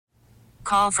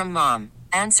call from mom.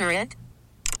 Answer it.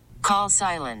 Call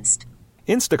silenced.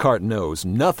 Instacart knows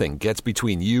nothing gets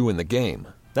between you and the game.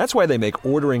 That's why they make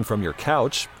ordering from your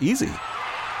couch easy.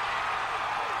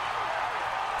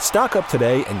 Stock up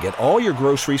today and get all your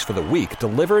groceries for the week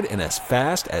delivered in as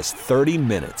fast as 30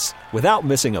 minutes without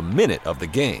missing a minute of the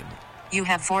game. You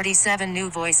have 47 new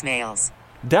voicemails.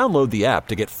 Download the app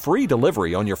to get free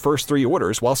delivery on your first 3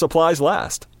 orders while supplies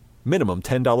last. Minimum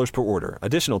 $10 per order.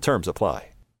 Additional terms apply.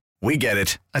 We get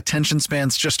it. Attention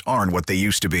spans just aren't what they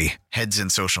used to be. Heads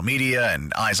in social media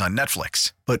and eyes on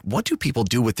Netflix. But what do people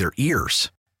do with their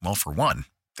ears? Well, for one,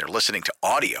 they're listening to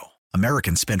audio.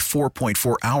 Americans spend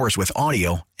 4.4 hours with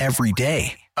audio every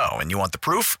day. Oh, and you want the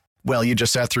proof? Well, you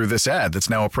just sat through this ad that's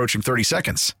now approaching 30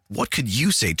 seconds. What could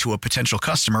you say to a potential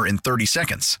customer in 30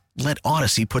 seconds? Let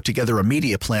Odyssey put together a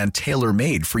media plan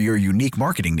tailor-made for your unique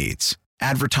marketing needs.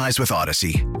 Advertise with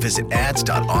Odyssey. Visit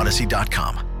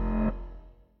ads.odyssey.com.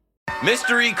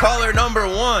 Mystery caller number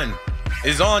 1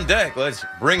 is on deck. Let's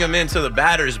bring him into the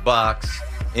batter's box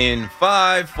in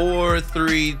 5, 4,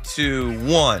 3, 2,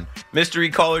 1. Mystery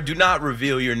caller, do not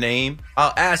reveal your name.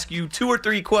 I'll ask you 2 or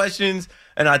 3 questions,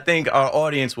 and I think our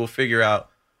audience will figure out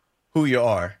who you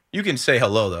are. You can say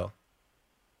hello, though.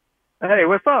 Hey,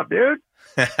 what's up, dude?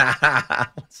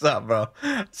 What's up, bro?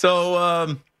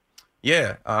 So,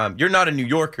 you're not a New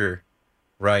Yorker,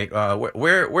 right?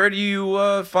 Where do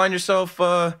you find yourself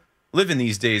living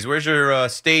these days? Where's your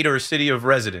state or city of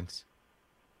residence?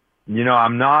 You know,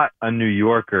 I'm not a New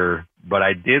Yorker, but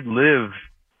I did live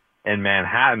in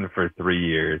Manhattan for 3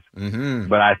 years. Mm-hmm.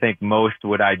 But I think most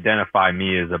would identify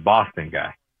me as a Boston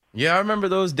guy. Yeah, I remember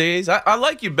those days. I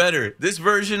like you better. This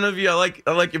version of you, I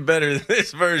like you better.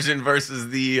 This version versus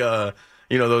the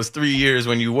those 3 years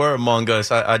when you were among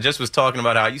us. I just was talking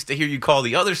about how I used to hear you call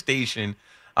the other station,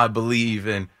 I believe.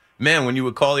 And, man, when you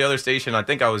would call the other station, I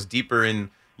think I was deeper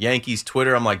in Yankees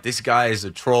Twitter. I'm like, this guy is a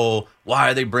troll.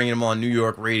 Why are they bringing him on New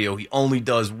York radio? He only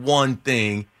does one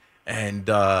thing. And,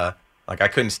 I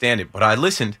couldn't stand it. But I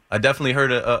listened. I definitely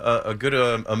heard a good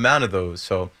amount of those.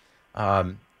 So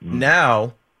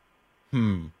now,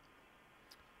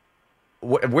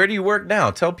 where do you work now?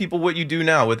 Tell people what you do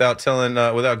now without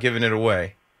giving it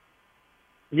away.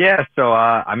 Yeah, so,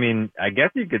 I guess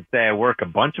you could say I work a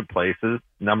bunch of places.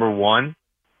 Number one,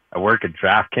 I work at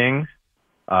DraftKings.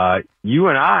 You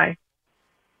and I,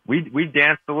 we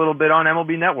danced a little bit on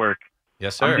MLB Network.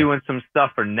 Yes, sir. I'm doing some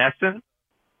stuff for Nesson,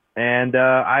 and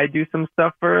I do some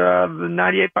stuff for the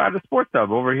 98.5 The Sports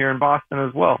Hub over here in Boston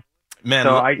as well. Man,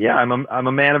 so I'm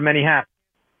a man of many hats.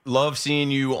 Love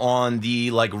seeing you on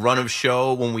the run of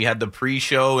show when we had the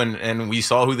pre-show and we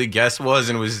saw who the guest was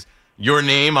and it was your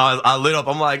name. I lit up.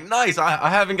 I'm like, nice. I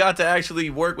haven't got to actually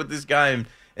work with this guy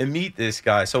and meet this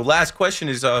guy. So last question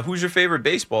is, who's your favorite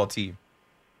baseball team?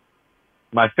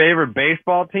 My favorite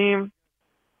baseball team?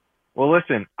 Well,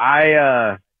 listen,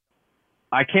 I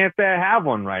can't say I have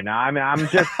one right now. I mean, I'm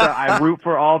just I root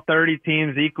for all 30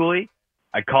 teams equally.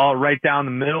 I call it right down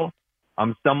the middle.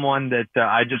 I'm someone that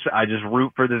I just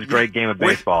root for this great game of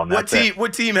baseball. What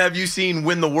team have you seen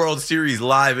win the World Series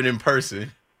live and in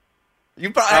person?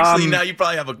 You probably you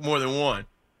probably have more than one.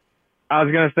 I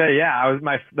was gonna say, yeah,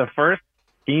 the first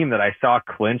team that I saw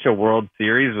clinch a World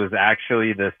Series was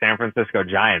actually the San Francisco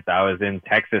Giants. I was in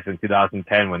Texas in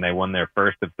 2010 when they won their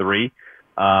first of 3.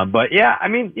 But yeah, I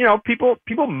mean,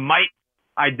 people might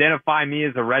identify me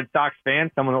as a Red Sox fan,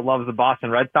 someone that loves the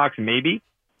Boston Red Sox, maybe.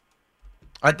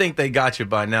 I think they got you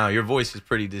by now. Your voice is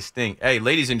pretty distinct. Hey,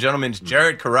 ladies and gentlemen, it's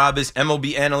Jared Carrabis,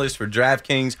 MLB analyst for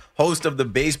DraftKings, host of the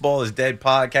Baseball is Dead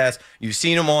podcast. You've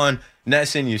seen him on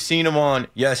Nesson. You've seen him on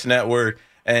Yes Network.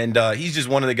 And he's just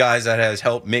one of the guys that has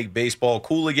helped make baseball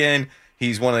cool again.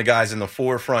 He's one of the guys in the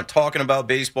forefront talking about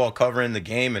baseball, covering the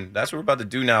game. And that's what we're about to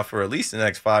do now for at least the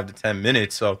next 5 to 10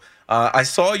 minutes. So I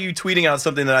saw you tweeting out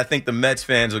something that I think the Mets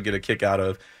fans will get a kick out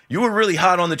of. You were really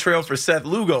hot on the trail for Seth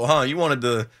Lugo, huh? You wanted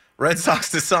the Red Sox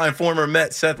to sign former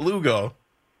Met Seth Lugo.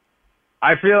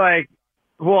 I feel like,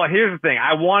 well, here's the thing.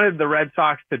 I wanted the Red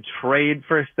Sox to trade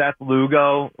for Seth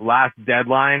Lugo last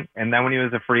deadline, and then when he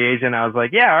was a free agent, I was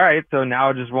like, yeah, all right, so now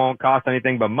it just won't cost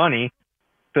anything but money.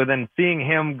 So then seeing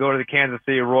him go to the Kansas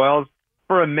City Royals,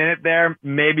 for a minute there,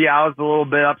 maybe I was a little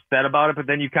bit upset about it, but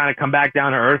then you kind of come back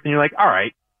down to earth, and you're like, all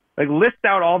right, list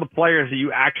out all the players that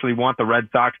you actually want the Red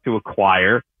Sox to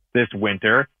acquire this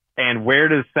winter, and where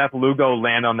does Seth Lugo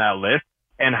land on that list?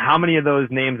 And how many of those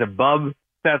names above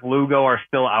Seth Lugo are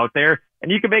still out there? And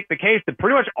you can make the case that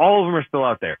pretty much all of them are still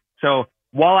out there. So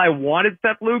while I wanted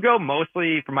Seth Lugo,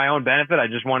 mostly for my own benefit, I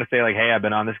just want to say, hey, I've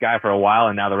been on this guy for a while,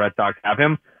 and now the Red Sox have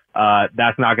him.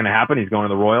 That's not going to happen. He's going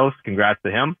to the Royals. Congrats to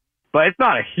him. But it's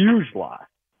not a huge loss.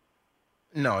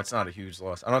 No, it's not a huge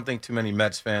loss. I don't think too many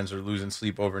Mets fans are losing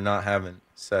sleep over not having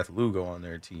Seth Lugo on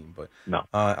their team. But No.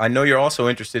 I know you're also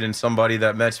interested in somebody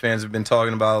that Mets fans have been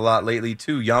talking about a lot lately,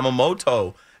 too,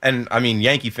 Yamamoto. And, I mean,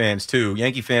 Yankee fans, too.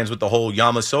 Yankee fans with the whole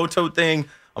Yamamoto thing.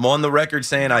 I'm on the record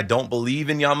saying I don't believe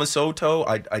in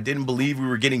Yamamoto. I didn't believe we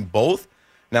were getting both.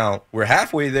 Now, we're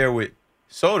halfway there with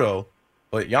Soto.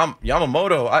 But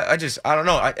Yamamoto, I don't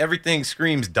know. Everything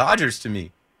screams Dodgers to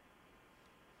me.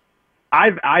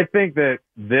 I think that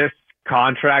this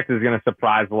contract is going to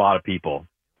surprise a lot of people.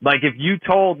 Like, if you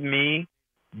told me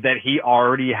that he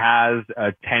already has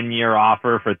a 10-year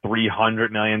offer for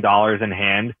 $300 million in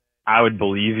hand, I would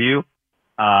believe you.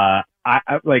 I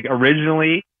like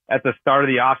originally at the start of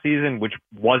the offseason, which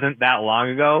wasn't that long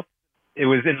ago, it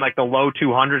was in like the low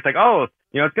 200s. Like, oh,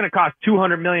 it's going to cost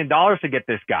 $200 million to get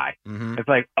this guy. Mm-hmm. It's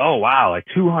like, oh, wow, like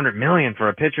 $200 million for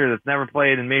a pitcher that's never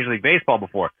played in Major League Baseball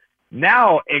before.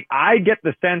 Now, I get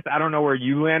the sense, I don't know where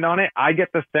you land on it, I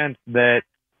get the sense that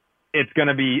it's going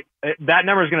to be, that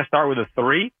number is going to start with a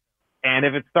 3. And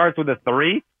if it starts with a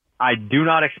 3, I do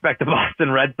not expect the Boston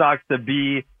Red Sox to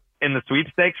be in the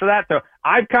sweepstakes for that. So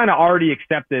I've kind of already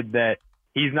accepted that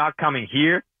he's not coming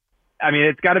here. I mean,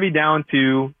 it's got to be down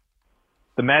to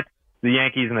the Mets, the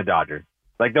Yankees, and the Dodgers.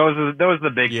 Like, those are the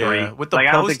big three. With the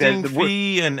like, posting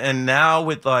fee and now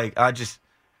with, like,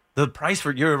 the price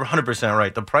for, you're 100%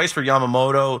 right. The price for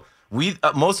Yamamoto,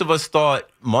 most of us thought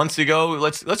months ago,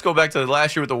 let's go back to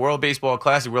last year with the World Baseball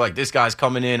Classic. We're like, this guy's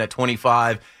coming in at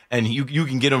 25, and you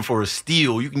can get him for a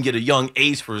steal. You can get a young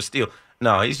ace for a steal.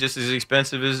 No, he's just as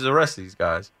expensive as the rest of these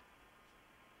guys.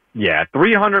 Yeah,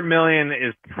 $300 million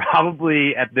is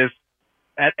probably at this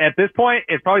point,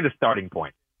 it's probably the starting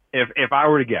point. If I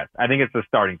were to guess, I think it's the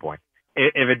starting point.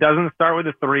 If it doesn't start with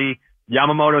a 3,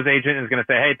 Yamamoto's agent is going to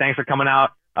say, hey, thanks for coming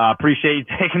out. Appreciate you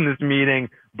taking this meeting,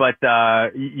 but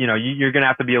you're going to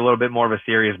have to be a little bit more of a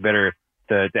serious bidder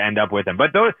to end up with him.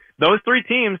 But those 3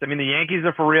 teams, I mean, the Yankees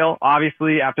are for real.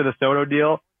 Obviously, after the Soto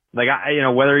deal, like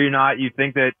whether or not you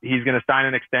think that he's going to sign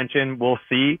an extension, we'll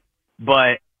see.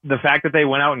 But the fact that they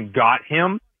went out and got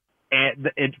him,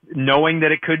 and knowing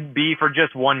that it could be for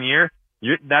just 1 year,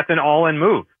 that's an all-in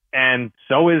move. And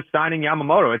so is signing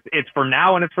Yamamoto. It's for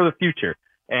now and it's for the future.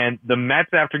 And the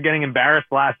Mets, after getting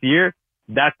embarrassed last year,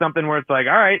 that's something where it's like,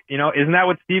 all right, isn't that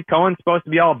what Steve Cohen's supposed to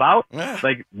be all about?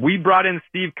 Like, we brought in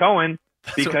Steve Cohen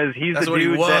because he's the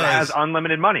dude that has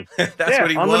unlimited money. That's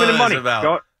what he unlimited was money.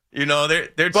 about.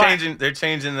 They're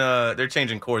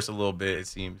changing course a little bit, it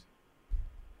seems.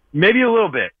 Maybe a little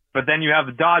bit, but then you have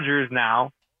the Dodgers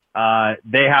now.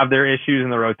 They have their issues in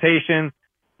the rotation.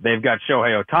 They've got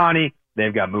Shohei Ohtani.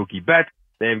 They've got Mookie Betts.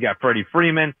 They've got Freddie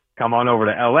Freeman. Come on over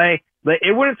to L.A.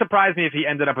 It wouldn't surprise me if he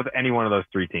ended up with any one of those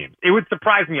 3 teams. It would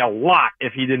surprise me a lot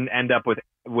if he didn't end up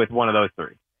with one of those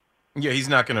 3. Yeah, he's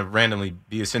not going to randomly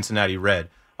be a Cincinnati Red.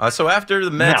 So after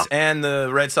the Mets and the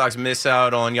Red Sox miss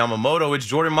out on Yamamoto, it's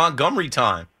Jordan Montgomery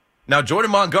time. Now,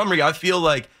 Jordan Montgomery, I feel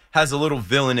like, has a little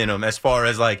villain in him as far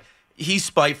as, like, he's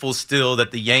spiteful still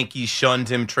that the Yankees shunned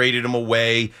him, traded him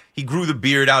away. He grew the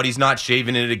beard out. He's not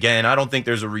shaving it again. I don't think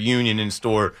there's a reunion in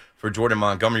store for Jordan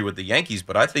Montgomery with the Yankees,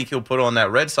 but I think he'll put on that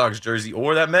Red Sox jersey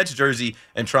or that Mets jersey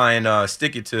and try and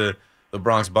stick it to the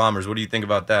Bronx Bombers. What do you think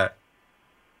about that?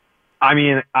 I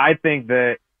mean, I think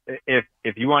that if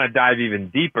you want to dive even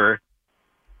deeper,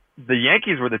 the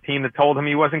Yankees were the team that told him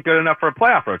he wasn't good enough for a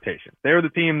playoff rotation. They were the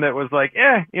team that was like,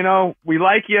 we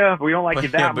like you, but we don't like you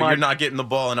that much. But you're not getting the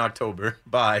ball in October.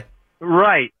 Bye.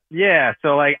 Right. Yeah.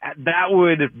 So, like, that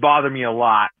would bother me a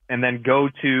lot. And then go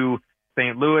to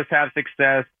St. Louis, have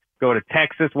success, go to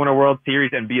Texas, win a World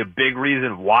Series, and be a big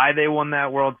reason why they won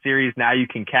that World Series. Now you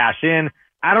can cash in.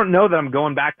 I don't know that I'm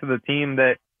going back to the team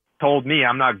that told me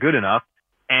I'm not good enough.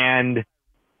 And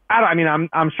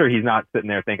I'm sure he's not sitting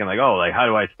there thinking like, oh, like, how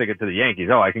do I stick it to the Yankees?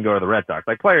 Oh, I can go to the Red Sox.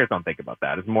 Like, players don't think about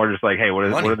that. It's more just like, hey,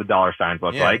 what do the dollar signs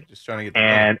look like? Just trying to get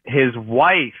and his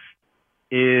wife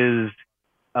is,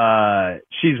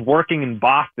 she's working in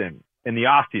Boston in the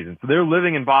off season. So they're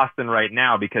living in Boston right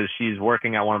now because she's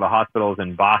working at one of the hospitals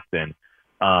in Boston.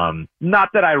 Not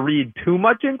that I read too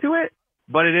much into it,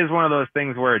 but it is one of those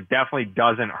things where it definitely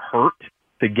doesn't hurt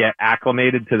to get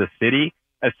acclimated to the city,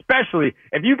 especially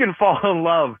if you can fall in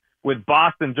love with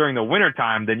Boston during the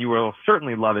wintertime, then you will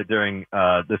certainly love it during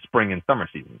the spring and summer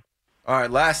season. All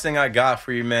right, last thing I got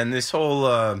for you, man. This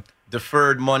whole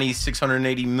deferred money,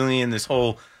 $680 million, this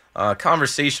whole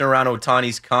conversation around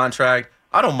Ohtani's contract,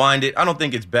 I don't mind it. I don't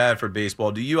think it's bad for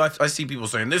baseball. Do you? I see people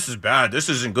saying, this is bad. This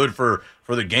isn't good for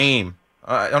the game.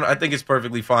 I think it's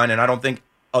perfectly fine, and I don't think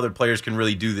other players can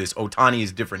really do this. Ohtani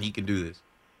is different. He can do this.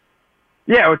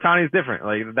 Yeah, Ohtani's different.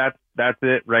 Like, that's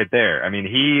it right there. I mean,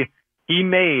 he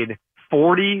made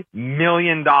 $40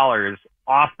 million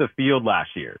off the field last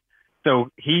year.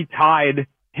 So he tied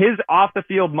his off the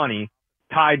field money,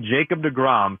 tied Jacob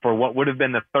deGrom for what would have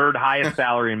been the third highest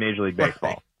salary in Major League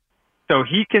Baseball. So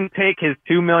he can take his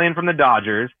 $2 million from the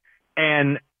Dodgers,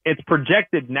 and it's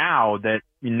projected now that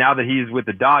he's with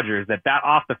the Dodgers that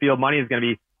off the field money is going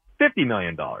to be $50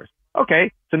 million.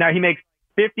 Okay, so now he makes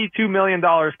 $52 million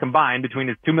combined between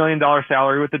his $2 million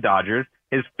salary with the Dodgers,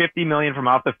 his $50 million from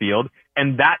off the field,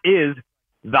 and that is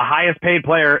the highest paid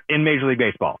player in Major League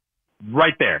Baseball.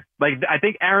 Right there. Like, I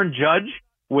think Aaron Judge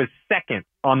was second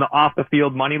on the off the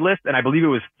field money list, and I believe it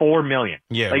was $4 million.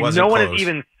 Yeah, like no one is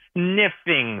even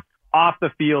sniffing off the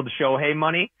field Shohei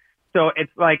money. So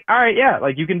it's like, all right, yeah,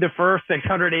 like you can defer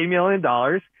 $680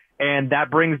 million, and that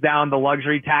brings down the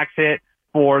luxury tax hit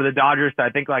for the Dodgers to I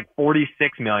think like $46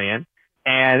 million,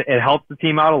 and it helps the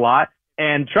team out a lot.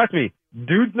 And trust me,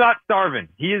 dude's not starving.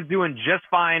 He is doing just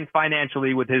fine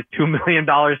financially with his $2 million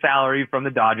salary from the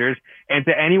Dodgers. And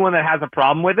to anyone that has a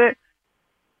problem with it,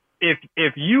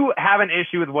 if you have an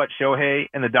issue with what Shohei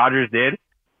and the Dodgers did,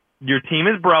 your team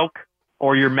is broke,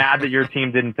 or you're mad that your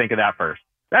team didn't think of that first.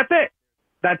 That's it.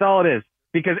 That's all it is.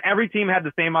 Because every team had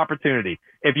the same opportunity.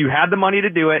 If you had the money to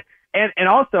do it, and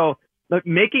also look,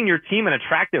 making your team an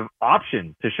attractive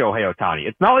option to Shohei Ohtani.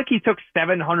 It's not like he took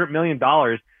 $700 million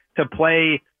to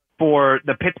play for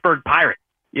the Pittsburgh Pirates.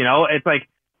 You know, it's like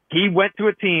he went to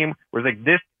a team where it's like,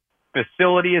 this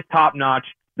facility is top notch.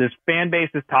 This fan base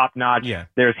is top notch. Yeah.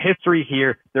 There's history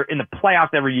here. They're in the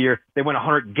playoffs every year. They win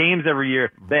 100 games every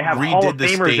year. They have Hall of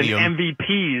Famers and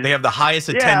MVPs. They have the highest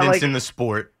attendance in the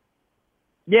sport.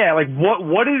 Yeah, like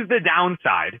what is the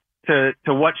downside to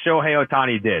what Shohei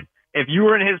Ohtani did? If you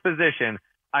were in his position,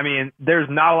 I mean, there's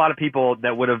not a lot of people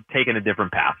that would have taken a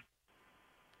different path.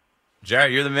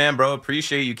 Jared, you're the man, bro.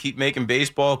 Appreciate you. Keep making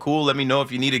baseball cool. Let me know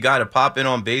if you need a guy to pop in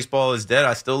on Baseball is Dead.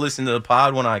 I still listen to the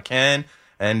pod when I can,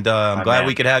 and I'm glad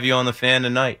we could have you on the fan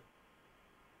tonight.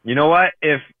 You know what?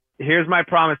 Here's my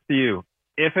promise to you.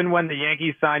 If and when the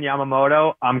Yankees sign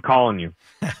Yamamoto, I'm calling you.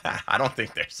 I don't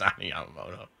think they're signing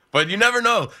Yamamoto. But you never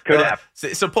know. Could have.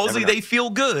 Supposedly they feel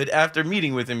good after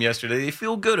meeting with him yesterday. They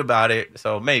feel good about it,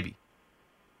 so maybe.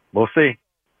 We'll see.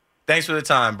 Thanks for the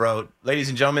time, bro. Ladies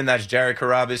and gentlemen, that's Jared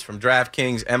Carrabis from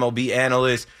DraftKings, MLB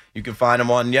analyst. You can find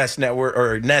him on Yes Network,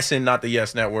 or Nesson, not the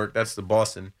Yes Network. That's the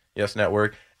Boston Yes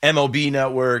Network. MLB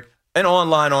Network, and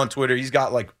online on Twitter. He's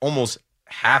got like almost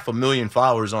 500,000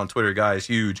 followers on Twitter. Guy is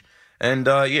huge. And,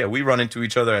 yeah, we run into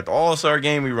each other at the All-Star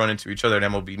Game. We run into each other at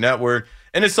MLB Network.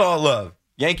 And it's all love.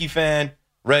 Yankee fan,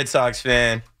 Red Sox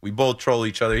fan. We both troll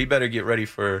each other. He better get ready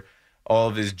for all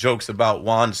of his jokes about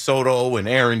Juan Soto and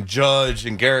Aaron Judge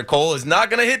and Garrett Cole. Is not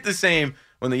going to hit the same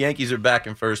when the Yankees are back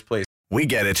in first place. We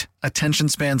get it. Attention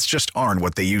spans just aren't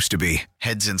what they used to be.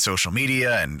 Heads in social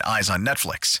media and eyes on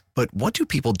Netflix. But what do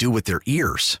people do with their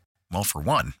ears? Well, for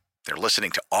one, they're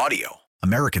listening to audio.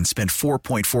 Americans spend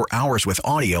 4.4 hours with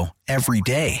audio every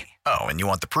day. Oh, and you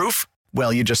want the proof?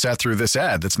 Well, you just sat through this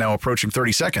ad that's now approaching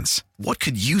 30 seconds. What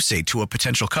could you say to a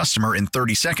potential customer in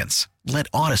 30 seconds? Let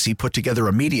Odyssey put together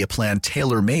a media plan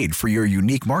tailor-made for your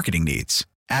unique marketing needs.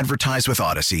 Advertise with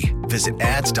Odyssey. Visit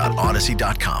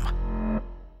ads.odyssey.com.